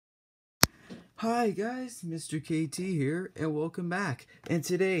Hi guys, Mr. KT here, and welcome back. And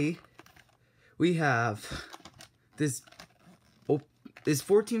today we have this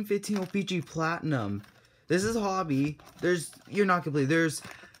 1415 o-pee-chee Platinum. This is a hobby. You're not gonna believe, there's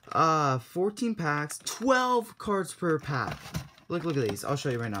 14 packs, 12 cards per pack. Look at these. I'll show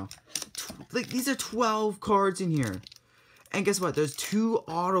you right now. These are 12 cards in here. And guess what? There's 2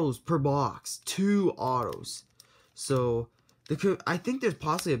 autos per box. 2 autos. So I think there's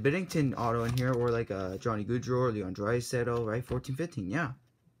possibly a Biddington auto in here, or like a Johnny Goodrow or Leon Draisaitl, right? 14-15, yeah.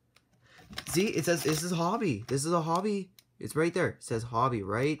 See, it says this is a hobby. This is a hobby. It's right there. It says hobby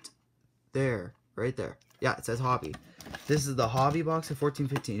right there. Right there. Yeah, it says hobby. This is the hobby box of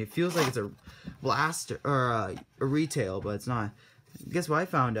 14-15. It feels like it's a blaster or a retail, but it's not. Guess what I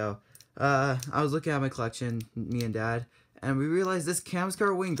found out? I was looking at my collection, me and Dad, and we realized this canvas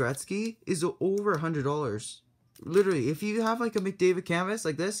card Wayne Gretzky is over $100. Literally, if you have like a McDavid canvas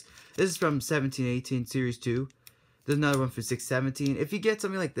like this is from 17-18 Series 2. There's another one for 6-17. If you get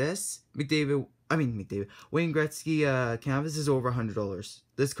something like this, Wayne Gretzky canvas is over $100.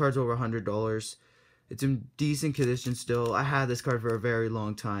 This card's over $100. It's in decent condition still. I had this card for a very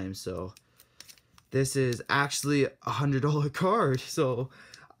long time, so this is actually a $100 card. So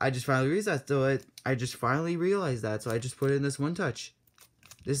I just finally realized that. I just finally realized that, so I just put it in this one touch.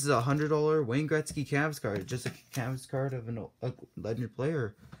 This is a $100 Wayne Gretzky canvas card. Just a canvas card of a legend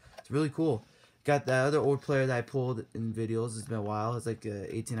player. It's really cool. Got that other old player that I pulled in videos. It's been a while. It's like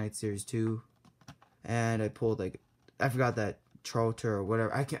 18-night Series 2. And I pulled like, I forgot that Trotter or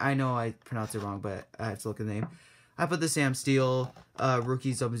whatever. I know I pronounced it wrong, but I have to look at the name. I put the Sam Steele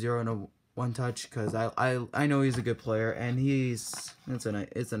rookie Sub-Zero in a one touch because I know he's a good player, and it's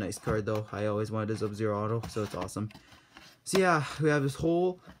a nice card though. I always wanted a Sub-Zero auto, so it's awesome. So yeah, we have this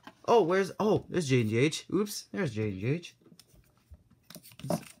whole there's J&H. Oops, there's J&H.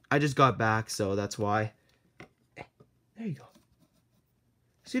 I just got back, so that's why. Hey, there you go.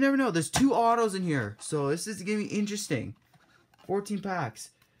 So you never know. There's 2 autos in here, so this is gonna be interesting. 14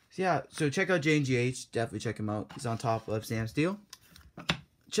 packs. So yeah, so check out J&H. Definitely check him out. He's on top of Sam Steele.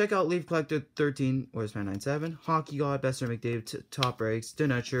 Check out Leaf Collector 13, where's my 97? Hockey God, Bester McDavid, Top Breaks,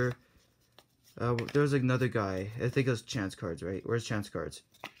 Denutcher. There's another guy. I think it was Chance Cards, right? Where's Chance Cards?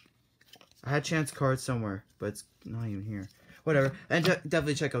 I had Chance Cards somewhere, but it's not even here. Whatever. And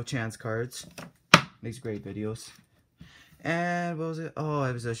definitely check out Chance Cards. Makes great videos. And what was it? Oh,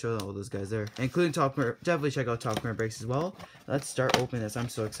 I was showing all those guys there, including definitely check out Top Corner Breaks as well. Let's start opening this. I'm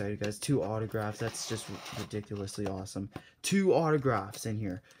so excited, guys. 2 autographs. That's just ridiculously awesome. 2 autographs in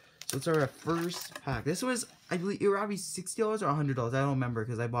here. So let's start our first pack. This was, I believe, it was probably $60 or $100. I don't remember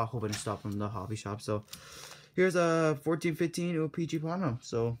because I bought a whole bunch of stuff from the hobby shop. So here's a 14-15 o-pee-chee Platinum.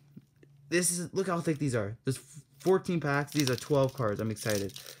 So this is, look how thick these are. There's 14 packs. These are 12 cards. I'm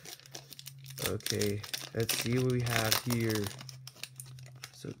excited. Okay, let's see what we have here.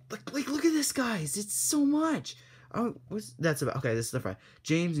 So look at this, guys. It's so much. Oh, that's about? Okay, this is the front.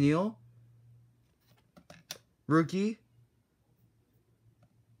 James Neal, rookie.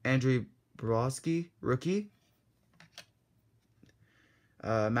 Andrei Brodsky, rookie.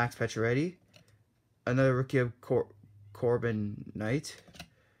 Max Pacioretty, another rookie of Corbin Knight.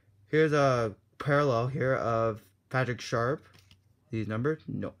 Here's a parallel here of Patrick Sharp. These numbered?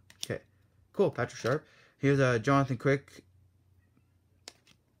 No. Okay. Cool, Patrick Sharp. Here's a Jonathan Quick.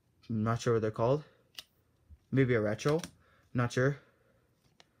 I'm not sure what they're called. Maybe a retro. Not sure.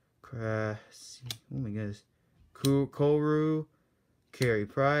 Oh my goodness. Koru. Carey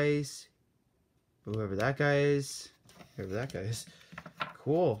Price. Whoever that guy is.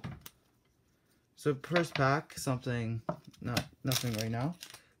 Cool. So first pack, nothing right now.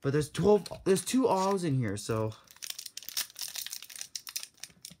 But there's 2 autos in here, so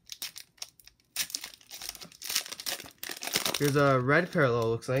here's a red parallel,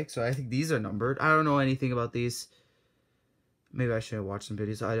 looks like. So I think these are numbered. I don't know anything about these. Maybe I should have watched some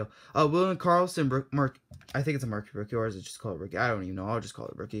videos. I don't. William Karlsson, I think it's a marquee rookie, or is it just called rookie? I don't even know. I'll just call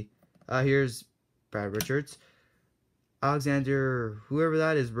it rookie. Here's Brad Richards. Alexander, whoever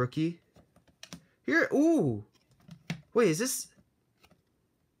that is, rookie. Here, ooh. Wait, is this?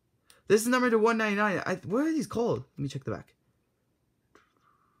 This is numbered to 199. What are these called? Let me check the back.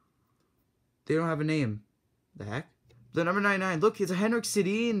 They don't have a name. The heck? The number 99. Look, it's a Henrik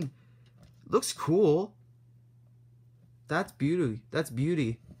Sedin. Looks cool. That's beauty. That's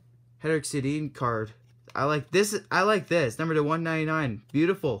beauty. Henrik Sedin card. I like this. Number to 199.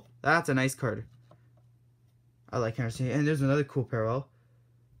 Beautiful. That's a nice card. I like Henrik Sedin. And there's another cool parallel.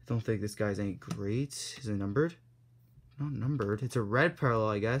 I don't think this guy's any great. Is it numbered? Not numbered. It's a red parallel,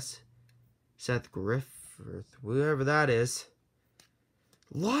 I guess. Seth Griffith. Whoever that is.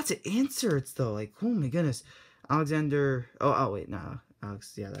 Lots of inserts though. Like, oh my goodness. Alexander. Oh wait, no.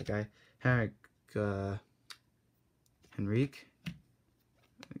 Alex, yeah, that guy. Henrique. Oh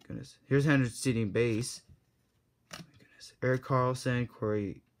my goodness. Here's Henrik seating base. Oh my goodness. Eric Carlson,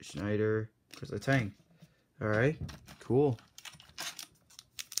 Corey Schneider, Chris Letang. Alright. Cool.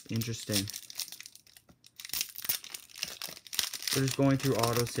 Interesting. We're just going through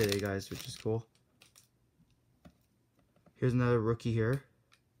autos today, guys, which is cool. Here's another rookie here.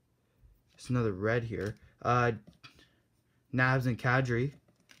 There's another red here. Nabs and Kadri.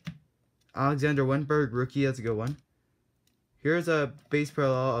 Alexander Wenberg, rookie. That's a good one. Here's a base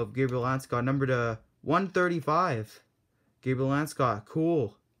parallel of Gabriel Landeskog, number to 135. Gabriel Landeskog,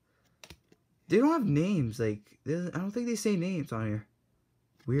 cool. They don't have names. Like, I don't think they say names on here.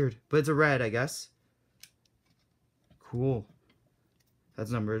 Weird. But it's a red, I guess. Cool.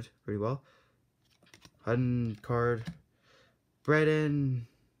 That's numbered pretty well. Hutton card. Bredin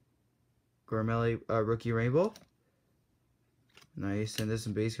Gormelli, rookie rainbow. Nice. And there's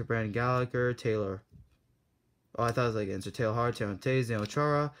some base for Brandon Gallagher, Taylor. Oh, I thought it was like answer Taylor Hart, Taylor Taze, Daniel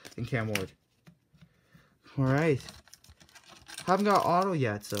Chara, and Cam Ward. Alright. Haven't got auto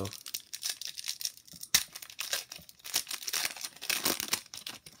yet, so.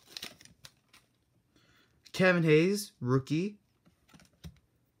 Kevin Hayes, rookie.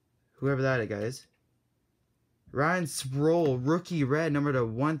 Whoever that is, guys. Ryan Sproul, rookie red, number to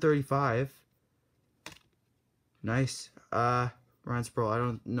 135. Nice. Ryan Sproul. I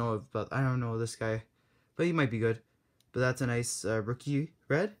don't know this guy, but he might be good. But that's a nice rookie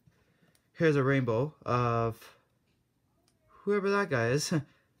red. Here's a rainbow of whoever that guy is. A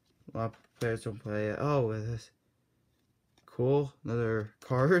lot of players don't play it. Oh, this cool. Another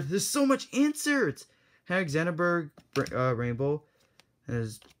card. There's so much inserts. Henrik Zenneberg, rainbow. And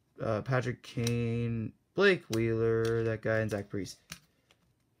there's Patrick Kane, Blake Wheeler, that guy, and Zach Priest.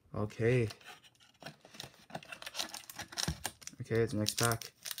 Okay. Okay, it's the next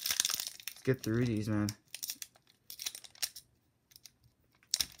pack. Let's get through these, man.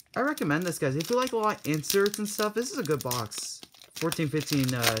 I recommend this, guys. If you like a lot of inserts and stuff, this is a good box.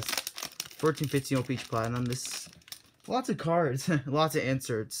 1415 o-pee-chee Platinum. This lots of cards, lots of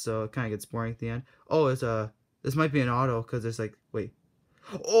inserts, so it kind of gets boring at the end. Oh, it's this might be an auto because there's like, wait.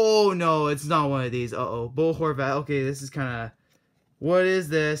 Oh no, it's not one of these. Bo Horvat. Okay, this is kind of. What is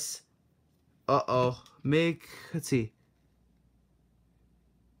this? Let's see.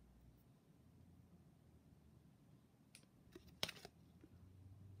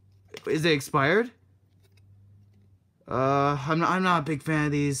 Is it expired? I'm not a big fan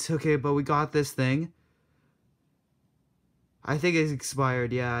of these. Okay, but we got this thing. I think it's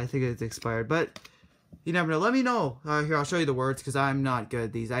expired. Yeah, I think it's expired. But you never know. Let me know. Here, I'll show you the words because I'm not good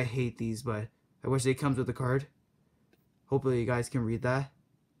at these. I hate these, but I wish it comes with the card. Hopefully you guys can read that.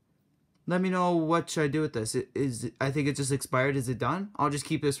 Let me know what should I do with this. I think it just expired. Is it done? I'll just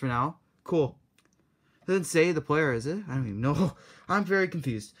keep this for now. Cool. Doesn't say the player, is it? I don't even know. I'm very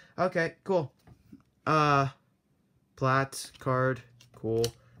confused. Okay, cool. Platt card, cool.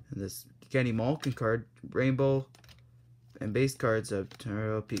 And this Kenny Malkin card, rainbow, and base cards of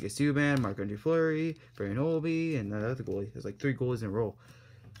Pika Subban, Marc-Andre Fleury, Brian Holby, and that other goalie. There's like 3 goalies in a row.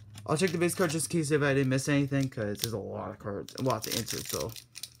 I'll check the base card just in case if I didn't miss anything, because there's a lot of cards, lots of inserts, so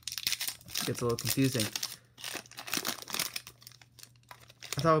it gets a little confusing.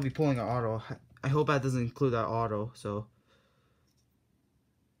 I thought I would be pulling an auto. I hope that doesn't include that auto, so.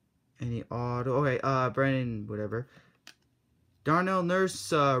 Any auto. Okay, Brandon, whatever. Darnell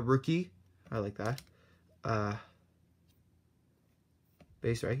Nurse, rookie. I like that.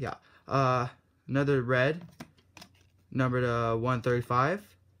 Base, right? Yeah. Another red. Number to 135.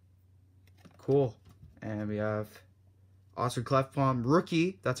 Cool. And we have Oscar Klefbom,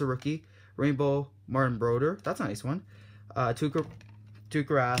 rookie. That's a rookie. Rainbow, Martin Broder. That's a nice one. Tuukka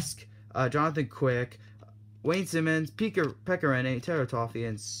Rask. Jonathan Quick, Wayne Simmons, Pekka Rinne, Taylor Toffee,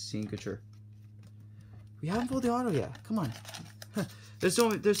 and Sean Couture. We haven't pulled the auto yet. Come on. There's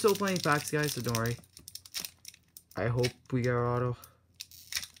still plenty of packs, guys, so don't worry. I hope we get our auto.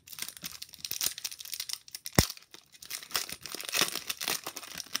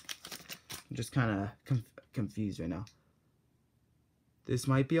 I'm just kind of confused right now. This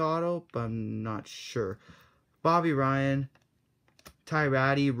might be auto, but I'm not sure. Bobby Ryan. Ty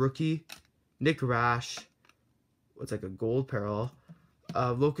Ratty, rookie. Nick Rash. What's like a gold parallel.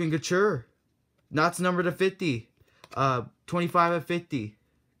 Logan Couture. That's number to 50. 25 of 50.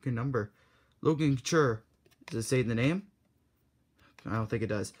 Good number. Logan Couture. Does it say the name? I don't think it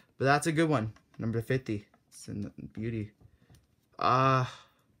does. But that's a good one. Number 50. It's in beauty.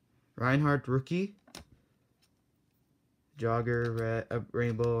 Reinhardt, rookie. Jogger, red,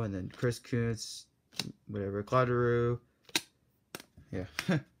 rainbow, and then Chris Kuntz, whatever, Clauderu. Yeah.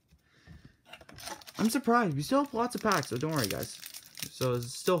 I'm surprised. We still have lots of packs, so don't worry, guys. So,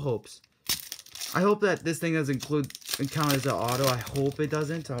 still hopes. I hope that this thing doesn't count as an auto. I hope it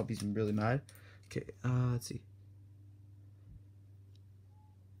doesn't. I'll be really mad. Okay, let's see.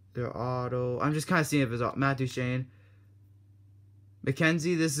 Their auto. I'm just kind of seeing if it's Matt Duchene.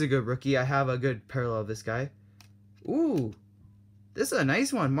 McKenzie, this is a good rookie. I have a good parallel of this guy. Ooh. This is a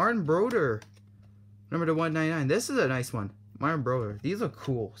nice one. Martin Broder. Number to 199. This is a nice one. Martin Broder. These look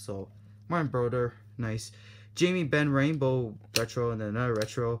cool. So, Martin Broder. Nice. Jamie Benn Rainbow Retro. And then another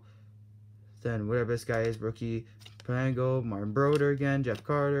Retro. Then whatever this guy is. Rookie. Pango. Martin Broder again. Jeff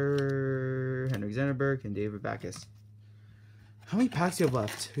Carter. Henrik Zennerberg. And David Backus. How many packs do you have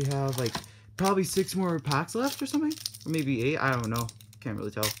left? We have like probably 6 more packs left or something? Or maybe 8? I don't know. Can't really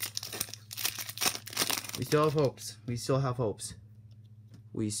tell. We still have hopes. We still have hopes.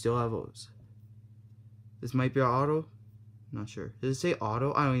 We still have hopes. This might be our auto. Not sure. Does it say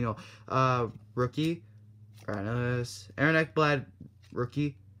auto? I don't even know. Rookie. Alright, Aaron Ekblad.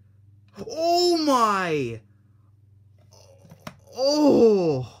 Rookie. Oh my!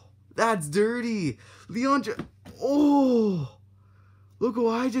 Oh! That's dirty. Leon... Oh! Look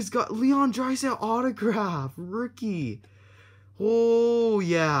what I just got. Leon Draisaitl autograph. Rookie. Oh,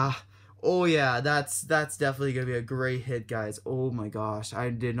 yeah. Oh, yeah. That's definitely going to be a great hit, guys. Oh, my gosh.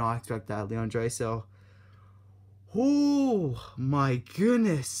 I did not expect that. Leon Draisaitl. Oh, my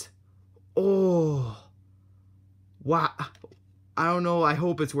goodness. Oh. Wow. I don't know. I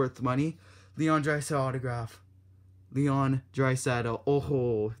hope it's worth money. Leon Draisaitl autograph. Leon Draisaitl.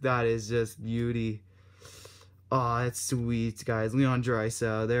 Oh, that is just beauty. Oh, it's sweet, guys. Leon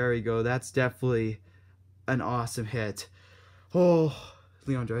Draisaitl. There we go. That's definitely an awesome hit. Oh,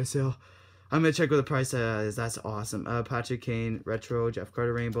 Leon Draisaitl. I'm going to check what the price is. That's awesome. Patrick Kane, Retro, Jeff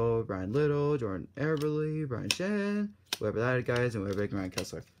Carter Rainbow, Brian Little, Jordan Eberle, Brian Shen, whoever that guy is, and whoever Ryan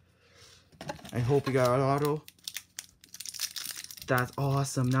Kessler. I hope we got our auto. That's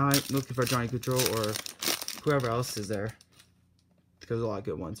awesome. Now I'm looking for Johnny Gaudreau or whoever else is there. Because there's a lot of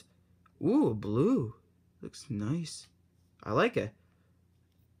good ones. Ooh, blue. Looks nice. I like it.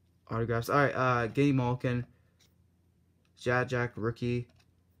 Autographs. Alright, Gary Malkin. Jack, rookie.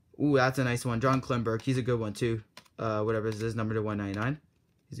 Ooh, that's a nice one. John Klimberg. He's a good one, too. Whatever is this, number to 199.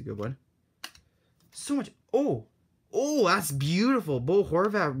 He's a good one. So much. Oh, that's beautiful. Bo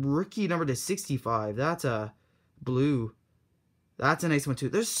Horvat, rookie, number to 65. That's a blue. That's a nice one, too.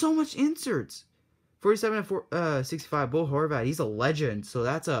 There's so much inserts. 47 and 65. Bo Horvat. He's a legend. So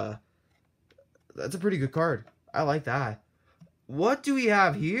that's a pretty good card. I like that. What do we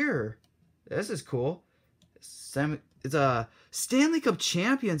have here? This is cool. It's a Stanley Cup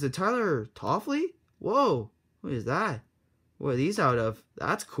champions and Tyler Toffoli. Whoa. What is that? What are these out of?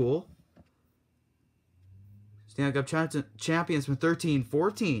 That's cool. Stanley Cup champions from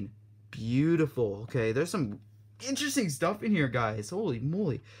 13-14. Beautiful. Okay, there's some interesting stuff in here, guys. Holy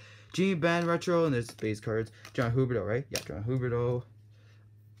moly. Gene Benn Retro, and there's base cards. John Huberdeau, right? Yeah, John Huberdeau.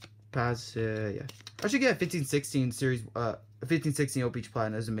 Pass, yeah. I should get a 15-16 series, 15-16 o-pee-chee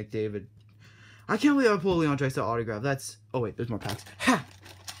Platinum as a McDavid. I can't believe I pulled Leon Draisaitl autograph. That's, oh wait, there's more packs. Ha!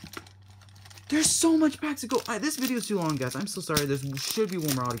 There's so much packs to go. This video is too long, guys. I'm so sorry. There should be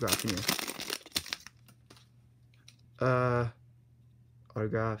one more autograph in here.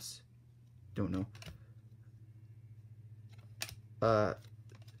 Autographs. Don't know.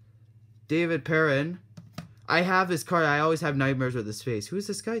 David Perrin. I have this card. I always have nightmares with his face. Who's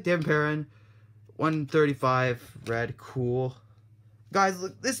this guy? David Perrin. 135. Red. Cool. Guys,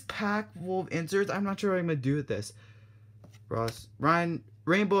 look. This pack full of inserts. I'm not sure what I'm going to do with this. Ross. Ryan.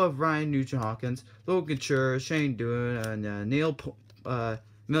 Rainbow of Ryan Nugent-Hopkins. Logan Couture. Shane Doon. And Neil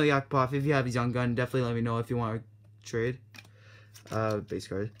Milyakov. If you have his young gun, definitely let me know if you want to trade. Base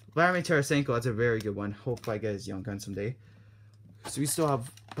card. Vladimir Tarasenko. That's a very good one. Hope I get his young gun someday. So we still have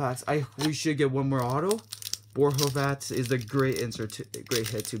packs. We should get one more auto. Bo Horvat is a great insert, great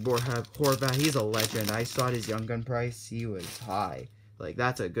hit too. Bo Horvat, he's a legend. I saw his young gun price. He was high. Like,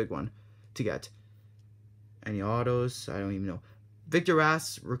 that's a good one to get. Any autos? I don't even know. Victor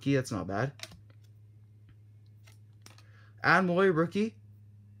Rask, rookie. That's not bad. Adam Loy, rookie.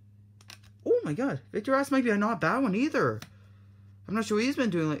 Oh my god. Victor Rask might be a not bad one either. I'm not sure what he's been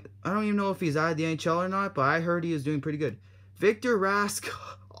doing. Like, I don't even know if he's out of the NHL or not, but I heard he was doing pretty good. Victor Rask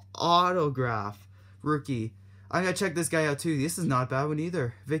autograph rookie. I'm gonna check this guy out too. This is not a bad one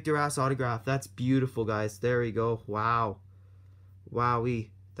either. Victor Rask autograph. That's beautiful, guys. There we go. Wow. Wowee.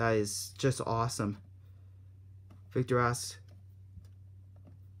 That is just awesome. Victor Rask.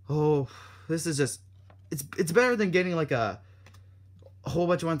 Oh, this is just it's better than getting like a whole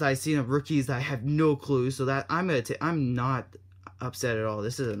bunch of ones that I've seen of rookies that I have no clue. So that I'm not upset at all.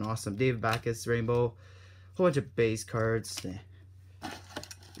 This is an awesome David Backus rainbow. Whole bunch of base cards.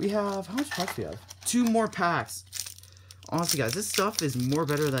 We have, how much packs do we have? 2 more packs. Honestly, guys, this stuff is more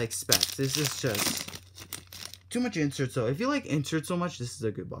better than I expect. This is just too much inserts, though. If you like inserts so much, this is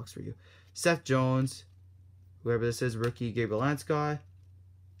a good box for you. Seth Jones, whoever this is, rookie, Gabriel Landeskog.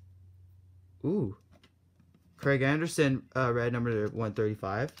 Ooh. Craig Anderson, red, number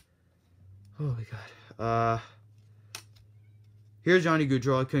 135. Oh, my God. Here's Johnny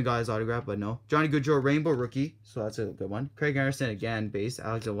Gaudreau. I couldn't got his autograph, but no. Johnny Gaudreau, rainbow rookie. So that's a good one. Craig Anderson, again, base.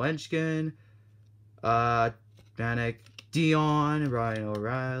 Alex Ovechkin. Vanek, Dion, Ryan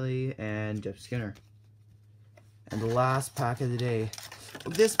O'Reilly, and Jeff Skinner. And the last pack of the day.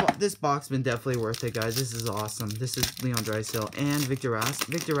 This box been definitely worth it, guys. This is awesome. This is Leon Draisaitl and Victor Rask.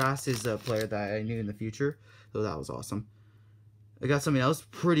 Victor Rask is a player that I knew in the future, so that was awesome. I got something else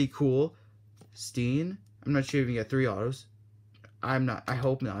pretty cool. Steen. I'm not sure if you can get 3 autos. I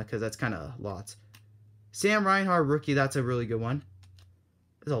hope not, because that's kind of lots. Sam Reinhart, rookie. That's a really good one.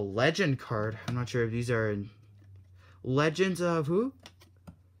 There's a legend card. I'm not sure if these are in legends of who?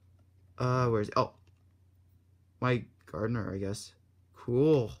 Where's it? Oh, Mike Gardner, I guess.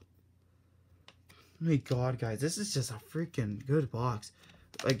 Cool. Oh my God, guys, this is just a freaking good box.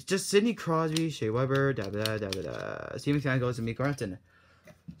 Like, just Sidney Crosby, Shea Weber, Steven Stamkos, and Mikko Renton.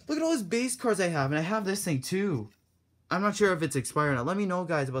 Look at all those base cards I have, and I have this thing too. I'm not sure if it's expired or not. Let me know,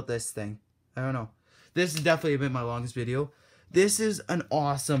 guys, about this thing. I don't know. This has definitely been my longest video. This is an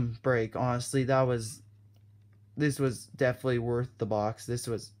awesome break, honestly. This was definitely worth the box. This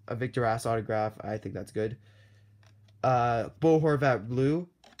was a Victor Rask autograph. I think that's good. Bo Horvat blue.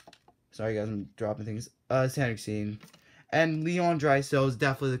 Sorry, guys, I'm dropping things. Sanders scene. And Leon Draisaitl is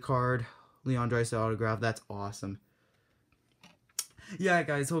definitely the card. Leon Draisaitl autograph. That's awesome. Yeah,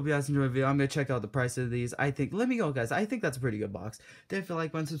 guys, hope you guys enjoyed the video. I'm going to check out the price of these. Let me go, guys. I think that's a pretty good box. If you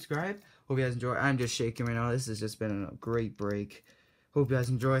like, subscribe. Hope you guys enjoy. I'm just shaking right now. This has just been a great break. Hope you guys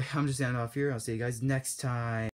enjoy. I'm just signing off here. I'll see you guys next time.